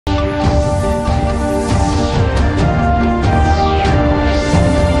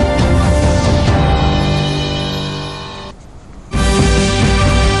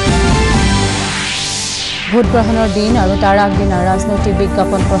Vote গ্ৰহণৰ দিন আৰু তাৰ আগদিনা ৰাজনৈতিক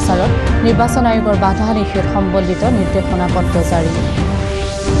বিজ্ঞাপন প্ৰচাৰত নিৰ্বাচন আয়োগৰ বাধা নিষেধ সম্বলিত নিৰ্দেশনা পত্ৰ জাৰি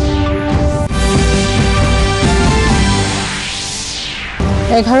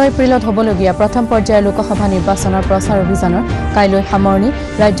 11 এপ্ৰিলত হ'বলগীয়া প্ৰথম পৰ্যায়ৰ লোকসভা নিৰ্বাচনৰ প্ৰচাৰ অভিযানৰ কাইলৈ সামৰণি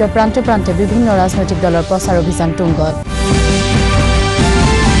ৰাজ্যৰ প্ৰান্তে প্ৰান্তে বিভিন্ন ৰাজনৈতিক দলৰ প্ৰচাৰ অভিযান তুংগত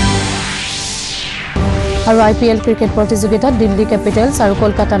আৰু IPL ক্ৰিকেট প্ৰতিযোগিতাত দিল্লী কেপিটেলছ আৰু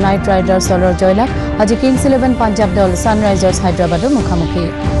কলকাতা নাইট ৰাইডাৰ্ছ দলৰ জয়লাভ আজি কিংছ 11 পাঞ্জাব দল ছানৰাইজাৰ্ছ হায়দৰাবাদৰ মুখামুখি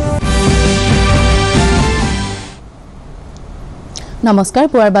নমস্কাৰ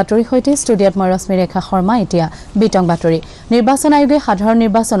পুৱাৰ বাতৰি হৈতে ষ্টুডিঅত মই ৰশ্মি ৰেখা শৰ্মা এতিয়া বিটং বাতৰি নিৰ্বাচন আয়োগে সাধাৰণ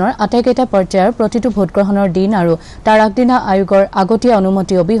নিৰ্বাচনৰ আটাইকেইটা পৰ্যায়ৰ প্ৰতিটো ভোট গ্ৰহণৰ দিন আৰু তাৰ আগদিনা আয়োগৰ আগতীয়া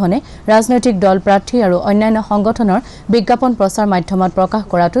অনুমতি অবিহনে ৰাজনৈতিক দল প্ৰাৰ্থী আৰু অন্যান্য সংগঠনৰ বিজ্ঞাপন প্ৰচাৰ মাধ্যমত প্ৰকাশ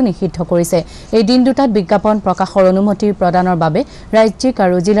কৰাটো নিষিদ্ধ কৰিছে এই দিন দুটাত বিজ্ঞাপন প্ৰকাশৰ অনুমতি প্ৰদানৰ বাবে ৰাজ্যিক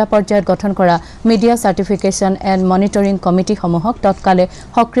আৰু জিলা পৰ্যায়ত গঠন কৰা মিডিয়া সাৰ্টিফিকেশন এণ্ড মনিটৰিং কমিটিসমূহক তৎকালে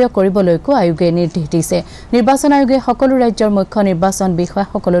সক্ৰিয় কৰিবলৈকো আয়োগে নিৰ্দেশ দিছে নিৰ্বাচন আয়োগে সকলো ৰাজ্যৰ মুখ্য নিৰ্বাচন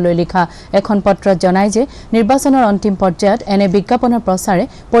বিষয়াসকললৈ লিখা এখন পত্ৰত জনায় যে নিৰ্বাচনৰ অন্তিম পৰ্যায়ত এনে বিজ্ঞাপনৰ প্ৰচাৰে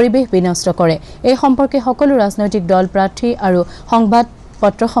পৰিৱেশ বিনষ্ট কৰে এই সম্পৰ্কে সকলো ৰাজনৈতিক দল প্ৰাৰ্থী আৰু সংবাদ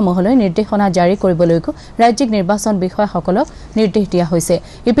পত্ৰসমূহলৈ নিৰ্দেশনা জাৰি কৰিবলৈকো ৰাজ্যিক নিৰ্বাচন বিষয়াসকলক নিৰ্দেশ দিয়া হৈছে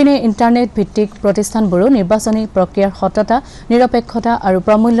ইপিনে ইণ্টাৰনেট ভিত্তিক প্ৰতিষ্ঠানবোৰো নিৰ্বাচনী প্ৰক্ৰিয়াৰ সততা নিৰপেক্ষতা আৰু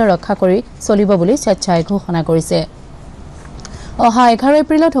প্ৰমূল্য ৰক্ষা কৰি চলিব বুলি স্বেচ্ছাই ঘোষণা কৰিছে অহা 11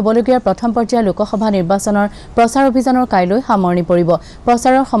 এপ্ৰিলত হ'বলগীয়া প্ৰথম পৰ্যায়ৰ লোকসভা নিৰ্বাচনৰ প্ৰচাৰ অভিযানৰ কাইলৈ সামৰণি পৰিব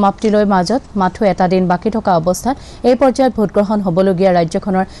প্ৰচাৰৰ সমাপ্তিলৈ মাজত মাথো এটা দিন বাকি থকা অৱস্থাত এই পৰ্যায়ত ভোটগ্ৰহণ হ'বলগীয়া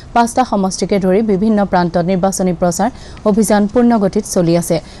ৰাজ্যখনৰ 5টা সমষ্টিকে ধৰি বিভিন্ন প্ৰান্তত নিৰ্বাচনী প্ৰচাৰ অভিযান পূৰ্ণগতিত চলি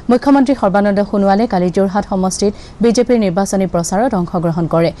আছে মুখ্যমন্ত্ৰী সৰ্বানন্দ সোণোৱালে কালি যোৰহাট সমষ্টিত বিজেপিৰ নিৰ্বাচনী প্ৰচাৰত অংশগ্ৰহণ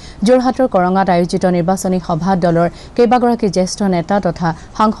কৰে যোৰহাটৰ কৰঙাত আয়োজিত নিৰ্বাচনী সভাত দলৰ কেইবাগৰাকী জ্যেষ্ঠ নেতা তথা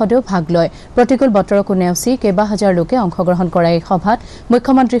সাংসদেও ভাগ লয় প্ৰতিকূল বতৰকো নেওচি কেইবা হাজাৰ লোকে অংশগ্ৰহণ কৰে সভাত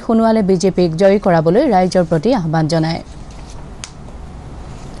মুখ্যমন্ত্ৰী সোণোৱালে বিজেপিক জয়ী কৰাবলৈ ৰাইজৰ প্ৰতি আহ্বান জনায়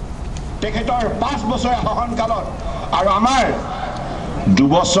তেখেতৰ 5 বছৰ শাসনকালত আৰু আমাৰ 2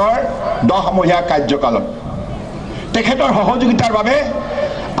 বছৰ 10 মহীয়া কাৰ্যকালত তেখেতৰ সহযোগিতাৰ বাবে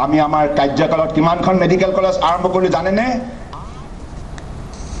আমি আমাৰ কাৰ্যকালত কিমানখন মেডিকেল কলেজ আৰম্ভ কৰিলো জানেনে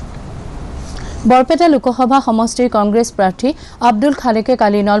বৰপেটা লোকসভা সমষ্টিৰ কংগ্ৰেছ প্ৰাৰ্থী আব্দুল খালেকে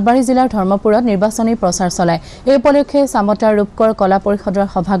কালি নলবাৰী জিলাৰ ধৰ্মপুৰত নিৰ্বাচনী প্ৰচাৰ চলায় এই উপলক্ষে চামতাৰ ৰূপকৰ কলা পৰিষদৰ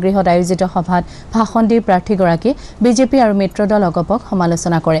সভাগৃহত আয়োজিত সভাত ভাষণ দি প্ৰাৰ্থীগৰাকী বিজেপি আৰু মিত্ৰদল অগপক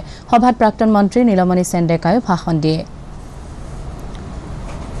সমালোচনা কৰে সভাত প্ৰাক্তন মন্ত্ৰী নীলমণি চেণ্ডেকায়ো ভাষণ দিয়ে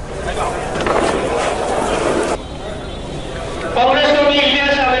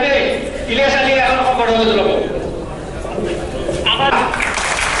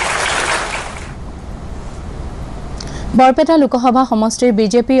বৰপেটা লোকসভা সমষ্টিৰ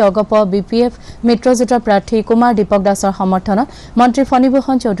বিজেপি অগপ বিপিএফ মিত্ৰজোঁটৰ প্ৰাৰ্থী কুমাৰ দীপক দাসৰ সমৰ্থনত মন্ত্ৰী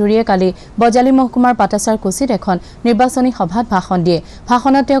ফণীভূষণ চৌধুৰীয়ে কালি বজালী মহকুমাৰ পাটাচাৰ কুচিত এখন নিৰ্বাচনী সভাত ভাষণ দিয়ে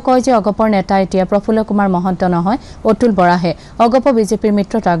ভাষণত তেওঁ কয় যে অগপৰ নেতা এতিয়া প্ৰফুল্ল কুমাৰ মহন্ত নহয় অতুল বৰাহে অগপ বিজেপিৰ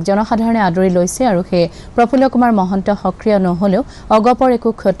মিত্ৰতাক জনসাধাৰণে আদৰি লৈছে আৰু সেয়ে প্ৰফুল্ল কুমাৰ মহন্ত সক্ৰিয় নহলেও অগপৰ একো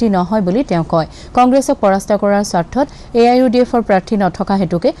ক্ষতি নহয় বুলি তেওঁ কয় কংগ্ৰেছক পৰাস্ত কৰাৰ স্বাৰ্থত AIUDFৰ প্ৰাৰ্থী নথকা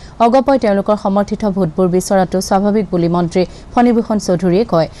হেতুকে অগপই তেওঁলোকৰ সমৰ্থিত ভোটবোৰ বিচৰাটো স্বাভাৱিক বুলি মন্ত্ৰী ফণীভূষণ চৌধুৰীয়ে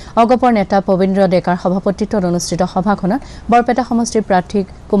কয় অগপৰ নেতা পবিন্দ্ৰ ডেকাৰ সভাপতিত্বত অনুষ্ঠিত সভাখনত বৰপেটা সমষ্টিৰ প্ৰাৰ্থী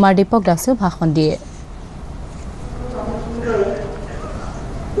কুমাৰ দীপক দাসেও ভাষণ দিয়ে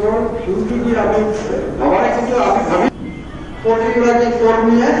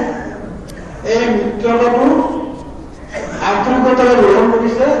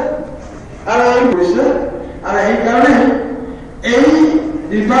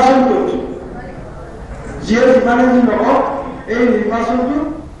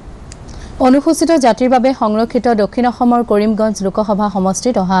অনুসূচিত জাতিৰ বাবে সংৰক্ষিত দক্ষিণ অসমৰ কৰিমগঞ্জ লোকসভা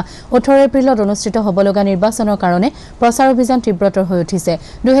সমষ্টিত অহা 18 এপ্ৰিলত অনুষ্ঠিত হ'বলগা নিৰ্বাচনৰ কাৰণে প্ৰচাৰ অভিযান তীব্ৰতৰ হৈ উঠিছে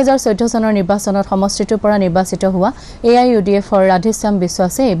 2014 চনৰ নিৰ্বাচনত সমষ্টিটোৰ পৰা নিৰ্বাচিত হোৱা AIUDFৰ ৰাধেশ্যাম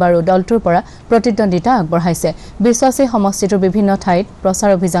বিশ্বাসে এইবাৰো দলটোৰ পৰা প্ৰতিদ্বন্দ্বিতা আগবঢ়াইছে বিশ্বাসে সমষ্টিটোৰ বিভিন্ন ঠাইত প্ৰচাৰ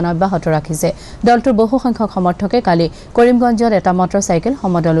অভিযান অব্যাহত ৰাখিছে দলটোৰ বহু সংখ্যক সমৰ্থকে কালি কৰিমগঞ্জত এটা মটৰচাইকেল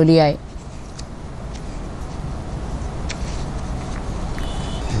সমদল উলিয়ায়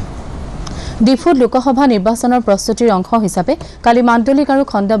ডিফুত লোকসভা নিৰ্বাচনৰ প্ৰস্তুতিৰ অংশ হিচাপে কালি মাণ্ডলিক আৰু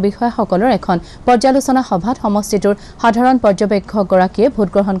খণ্ড বিষয়াসকলৰ এখন পৰ্যালোচনা সভাত সমষ্টিটোৰ সাধাৰণ পৰ্যবেক্ষকগৰাকীয়ে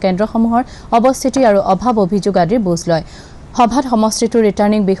ভোটগ্ৰহণ কেন্দ্ৰসমূহৰ অৱস্থিতি আৰু অভাৱ অভিযোগ আদিৰ বুজ লয় সভাত সমষ্টিটোৰ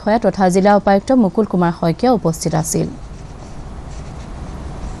ৰিটাৰ্নিং বিষয়া তথা জিলা উপায়ুক্ত মুকুল কুমাৰ শইকীয়া উপস্থিত আছিল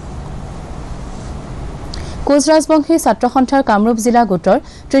কোচ ৰাজবংশী ছাত্ৰ সন্থাৰ কামৰূপ জিলা গোটৰ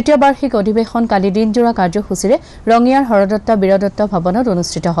তৃতীয় বাৰ্ষিক অধিৱেশন কালি দিনজোৰা কাৰ্যসূচীৰে ৰঙিয়াৰ হৰদত্ত বীৰদত্ত ভৱনত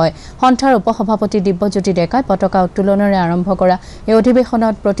অনুষ্ঠিত হয়। সন্থাৰ উপসভাপতি দিব্যজ্যোতি ডেকাই পতাকা উত্তোলনেৰে আৰম্ভ কৰা এই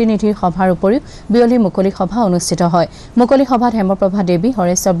অধিৱেশনত প্ৰতিনিধিৰ সভাৰ উপৰিও বিয়লি মুকলি সভা অনুষ্ঠিত হয়। মুকলি সভাত হেমপ্ৰভা দেৱী,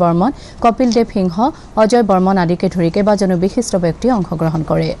 হৰেশ্বৰ বৰ্মন, কপিল দেৱ সিংহ, অজয় বৰ্মন আদিকে ধৰি কেইবাজনো বিশিষ্ট ব্যক্তিয়ে অংশগ্ৰহণ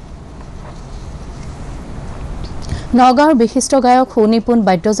কৰে। নগাঁৱৰ বিশিষ্ট গায়ক সুনিপুণ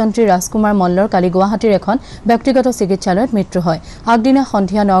বাদ্যযন্ত্ৰী ৰাজকুমাৰ মল্লৰ কালি গুৱাহাটীৰ এখন ব্যক্তিগত চিকিৎসালয়ত মৃত্যু হয়। আগদিনা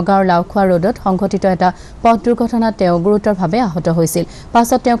সন্ধিয়া নগাঁৱৰ লাওখোৱা ৰোডত সংঘটিত এটা পথ দুৰ্ঘটনাত তেওঁ গুৰুতৰভাৱে আহত হৈছিল।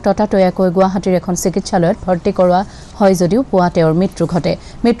 পাছত তেওঁক ততাতৈয়াকৈ গুৱাহাটীৰ এখন চিকিৎসালয়ত ভৰ্তি কৰোৱা হয় যদিও পুৱা তেওঁৰ মৃত্যু ঘটে।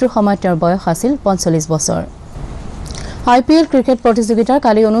 মৃত্যুৰ সময়ত তেওঁৰ বয়স আছিল ৪৫ বছৰ। IPL ক্ৰিকেট প্ৰতিযোগিতাৰ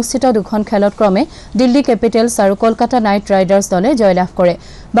কালি অনুষ্ঠিত দুখন খেলত ক্ৰমে দিল্লী কেপিটেলছ আৰু কলকাতা নাইট ৰাইডাৰ্ছ দলে জয়লাভ কৰে।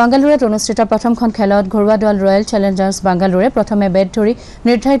 বাংগালুৰুত অনুষ্ঠিত প্ৰথমখন খেলত ঘৰুৱা দল ৰয়েল চেলেঞ্জাৰ্ছ বাংগালুৰুৱে প্ৰথমে বেট ধৰি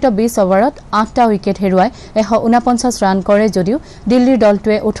নিৰ্ধাৰিত ২০ অভাৰত ৮টা উইকেট হেৰুৱাই ১৪৯ ৰান কৰে যদিও দিল্লীৰ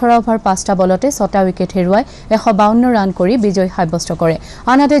দলটোৱে ১৮ অভাৰ ৫টা বলতে ৬টা উইকেট হেৰুৱাই ১৫২ ৰান কৰি বিজয় সাব্যস্ত কৰে।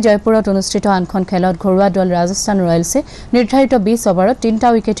 আনহাতে জয়পুৰত অনুষ্ঠিত আনখন খেলত ঘৰুৱা দল ৰাজস্থান ৰয়েলছে নিৰ্ধাৰিত ২০ অভাৰত ৩টা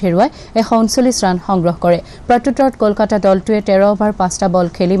উইকেট হেৰুৱাই ১৩৯ ৰান সংগ্ৰহ কৰে। প্ৰত্যুত্তৰত কলকাতা দলটোৱে ১৩ অভাৰ ৫টা বল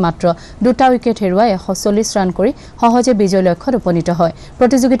খেলি মাত্ৰ ২টা উইকেট হেৰুৱাই ১৪০ ৰান কৰি সহজে বিজয় লক্ষ্যত উপনীত হয়।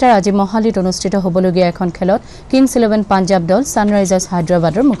 প্ৰতিযোগিতাৰ আজি মহালিত অনুষ্ঠিত হ'বলগীয়া এখন খেলত কিংছ 11 পাঞ্জাৱ দল ছানৰাইজাৰ্ছ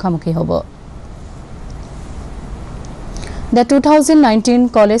হায়দৰাবাদৰ মুখামুখি হ'ব। দ্য 2019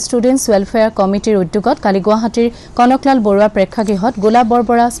 কলেজ ষ্টুডেণ্টছ ৱেলফেয়াৰ কমিটিৰ উদ্যোগত কালি গুৱাহাটীৰ কনকলাল বৰুৱা প্ৰেক্ষাগৃহত গোলাপ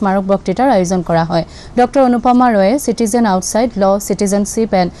বৰবৰা স্মাৰক বক্তৃতাৰ আয়োজন কৰা হয়। ড অনুপমা ৰয়ে চিটিজেন আউটছাইড ল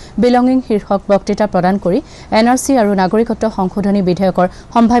চিটিজেনশ্বিপ এণ্ড বিলঙিং শীৰ্ষক বক্তৃতা প্ৰদান কৰি NRC আৰু নাগৰিকত্ব সংশোধনী বিধেয়কৰ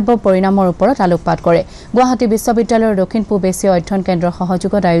সম্ভাৱ্য পৰিণামৰ ওপৰত আলোকপাত কৰে। গুৱাহাটী বিশ্ববিদ্যালয়ৰ দক্ষিণ পূব এছীয় অধ্যয়ন কেন্দ্ৰৰ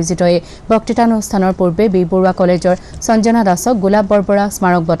সহযোগত আয়োজিত এই বক্তৃতানুষ্ঠানৰ পূৰ্বে বি বৰুৱা কলেজৰ সঞ্জনা দাসক গোলাপ বৰবৰা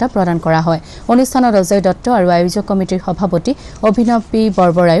স্মাৰক বঁটা প্ৰদান কৰা হয়। অনুষ্ঠানত অজয় দত্ত আৰু আয়োজক কমিটিৰ সভাপতি অভিনৱ পি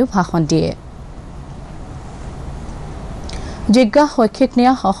বৰবৰায়ো ভাষণ দিয়ে। জিজ্ঞাস শৈক্ষিক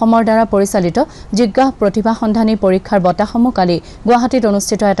ন্যাস অসমৰ দ্বাৰা পৰিচালিত জিজ্ঞাস প্ৰতিভা সন্ধানী পৰীক্ষাৰ বঁটাসমূহ কালি গুৱাহাটীত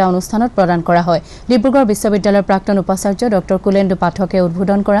অনুষ্ঠিত এটা অনুষ্ঠানত প্ৰদান কৰা হয়। ডিব্ৰুগড় বিশ্ববিদ্যালয়ৰ প্ৰাক্তন উপাচাৰ্য ড কুলেন্দু পাঠকে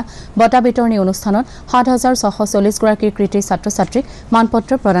উদ্বোধন কৰা বঁটা বিতৰণী অনুষ্ঠানত ৭,৬৪০ গৰাকী কৃতী ছাত্ৰ ছাত্ৰীক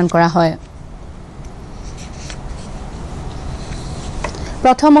মানপত্ৰ প্ৰদান কৰা হয়।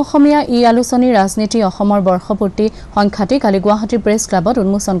 প্ৰথম অসমীয়া আলোচনী ৰাজনীতি অসমৰ বৰ্ষপূৰ্তি সংখ্যাটি কালি গুৱাহাটী প্ৰেছ ক্লাবত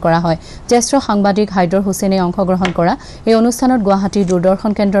উন্মোচন কৰা হয়। জ্যেষ্ঠ সাংবাদিক হাইদৰ হুছেইনে অংশগ্ৰহণ কৰা এই অনুষ্ঠানত গুৱাহাটী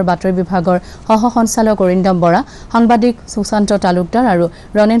দূৰদৰ্শন কেন্দ্ৰৰ বাতৰি বিভাগৰ সহ সঞ্চালক অৰিন্দম বৰা, সাংবাদিক সুশান্ত তালুকদাৰ আৰু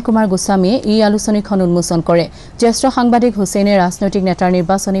ৰণেন কুমাৰ গোস্বামীয়ে আলোচনীখন উন্মোচন কৰে। জ্যেষ্ঠ সাংবাদিক হুছেইনে ৰাজনৈতিক নেতাৰ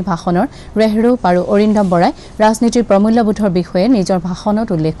নিৰ্বাচনী ভাষণৰ ৰেহৰূপ আৰু অৰিন্দম বৰাই ৰাজনীতিৰ প্ৰমূল্যবোধৰ বিষয়ে নিজৰ ভাষণত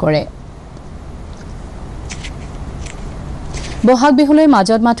উল্লেখ কৰে। বহাগ বিহুলৈ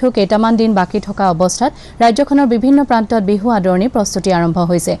মাজত মাথো কেইটামান দিন বাকী থকা অৱস্থাত ৰাজ্যখনৰ বিভিন্ন প্ৰান্তত বিহু আদৰণিৰ প্ৰস্তুতি আৰম্ভ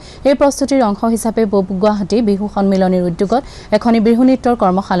হৈছে। এই প্ৰস্তুতিৰ অংশ হিচাপে পূব গুৱাহাটী বিহু সন্মিলনীৰ উদ্যোগত এখনি বিহু নৃত্যৰ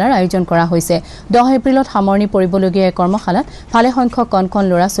কৰ্মশালাৰ আয়োজন কৰা হৈছে। 10 এপ্ৰিলত সামৰণি পৰিবলগীয়া এই কৰ্মশালাত ভালেসংখ্যক কণ কণ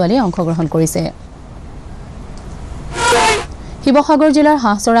ল'ৰা-ছোৱালীয়ে অংশগ্ৰহণ কৰিছে। শিৱসাগৰ জিলাৰ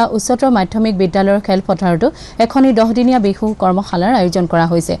হাঁহচৰা উচ্চতৰ মাধ্যমিক বিদ্যালয়ৰ খেলপথাৰতো এখনি 10-দিনীয়া বিহু কৰ্মশালাৰ আয়োজন কৰা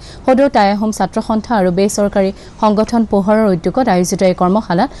হৈছে। সদৌ টাই আহোম ছাত্ৰ সন্থা আৰু বেচৰকাৰী সংগঠন পোহৰৰ উদ্যোগত আয়োজিত এই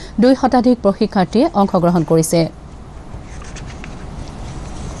কৰ্মশালাত 2 শতাধিক প্ৰশিক্ষাৰ্থীয়ে অংশগ্ৰহণ কৰিছে।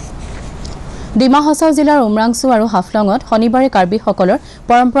 ডিমা হাছাও জিলাৰ উমৰাংচু আৰু হাফলঙত শনিবাৰে কাৰ্বিসকলৰ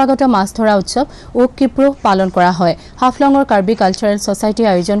পৰম্পৰাগত মাছ ধৰা উৎসৱ উক কিপ্ৰু পালন কৰা হয়। হাফলঙৰ কাৰ্বি কালচাৰেল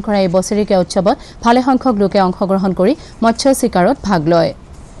ছ'চাইটিয়ে আয়োজন কৰা এই বছৰেকীয়া উৎসৱত ভালেসংখ্যক লোকে অংশগ্ৰহণ কৰি মৎস্য চিকাৰত ভাগ লয়।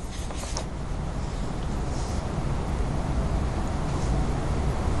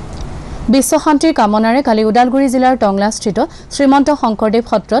 বিশ্ব শান্তিৰ কামনাৰে কালি ওদালগুৰি জিলাৰ টংলাস্থিত শ্ৰীমন্ত শংকৰদেৱ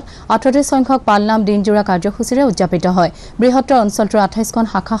সত্ৰত ৩৮ সংখ্যক পালনাম দিনজোৰা কাৰ্যসূচীৰে উদযাপিত হয়। বৃহত্তৰ অঞ্চলটোৰ ২৮খন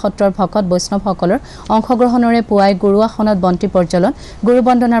শাখা সত্ৰৰ ভকত বৈষ্ণৱসকলৰ অংশগ্ৰহণেৰে পুৱাই গুৰু আসনত বন্তি প্ৰজ্বলন, গুৰু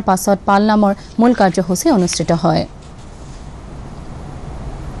বন্দনাৰ পাছত পালনামৰ মূল কাৰ্যসূচী অনুষ্ঠিত হয়।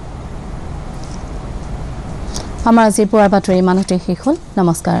 আমাৰ আজিৰ পুৱাৰ বাতৰি ইমানতে শেষ হ'ল।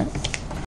 নমস্কাৰ।